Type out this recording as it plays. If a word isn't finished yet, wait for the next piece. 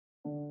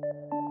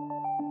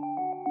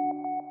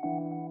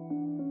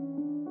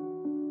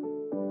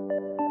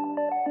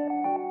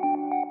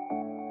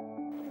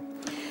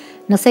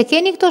Nëse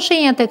keni këto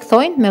shenja tek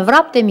thonjtë, me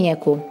vrap te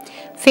mjeku.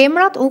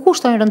 Femrat u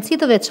kushtojnë rëndësi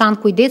të veçantë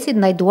kujdesit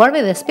ndaj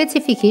duarve dhe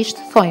specifikisht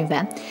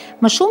thonjve.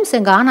 Më shumë se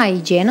nga ana e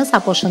higjienës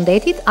apo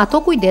shëndetit,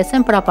 ato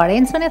kujdesen për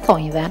aparencën e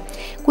thonjve.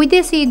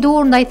 Kujdesi i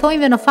dur ndaj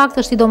thonjve në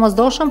fakt është i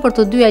domosdoshëm për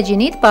të dyja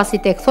gjinit,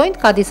 pasi tek thonjt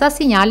ka disa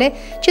sinjale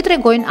që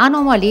tregojnë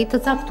anomali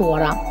të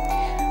caktuara.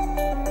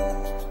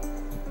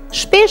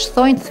 Shpesh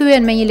thonjt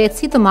thyen me një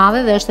lehtësi të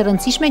madhe dhe është e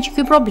rëndësishme që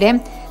ky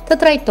problem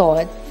të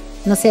trajtohet.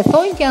 Nëse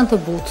thonjt janë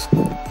të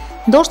butë,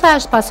 ndoshta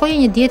është pasojë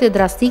një diete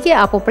drastike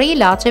apo prej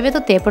ilaçeve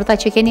të tepërta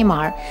që keni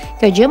marrë.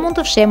 Kjo gjë mund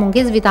të fshehë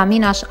mungesë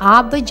vitaminash A,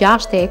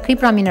 B6, E,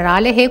 kripra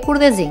minerale, hekur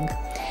dhe zink.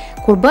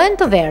 Kur bëhen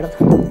të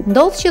verdh,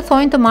 ndodh që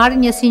thonjtë të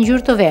marrin një si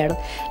ngjyrë të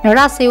verdh. Në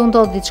rast se ju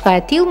ndodh diçka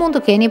e tillë, mund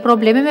të keni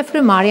probleme me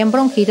frymarrjen,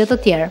 bronkite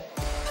të tjerë.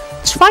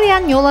 Çfarë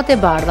janë njollat e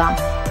bardha?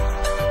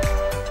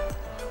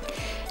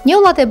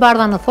 Njollat e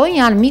bardha në thonjë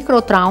janë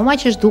mikrotrauma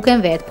që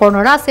zhduken vetë, por në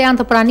rast se janë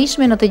të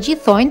pranishme në të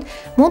gjithë thonjtë,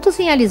 mund të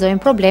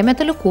sinjalizojnë probleme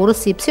të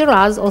lëkurës si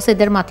psiroaz ose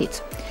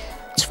dermatit.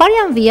 Çfarë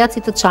janë vijat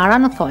si të çara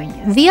në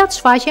thonjë? Vijat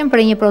shfaqen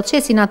për një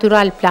procesi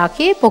natyral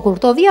plakje, por kur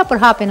këto vija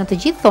përhapen në të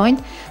gjithë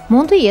thonjtë,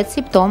 mund të jetë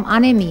simptom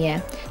anemie.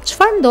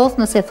 Çfarë ndodh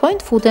nëse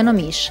thonjtë futen në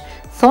mish?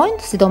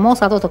 Thonjtë,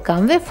 sidomos ato të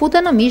këmbëve,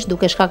 futen në mish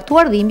duke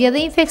shkaktuar dhimbje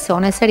dhe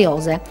infeksione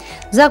serioze.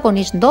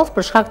 Zakonisht ndodh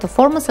për shkak të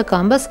formës së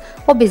këmbës,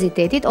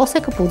 obezitetit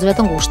ose këpucëve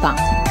të ngushta.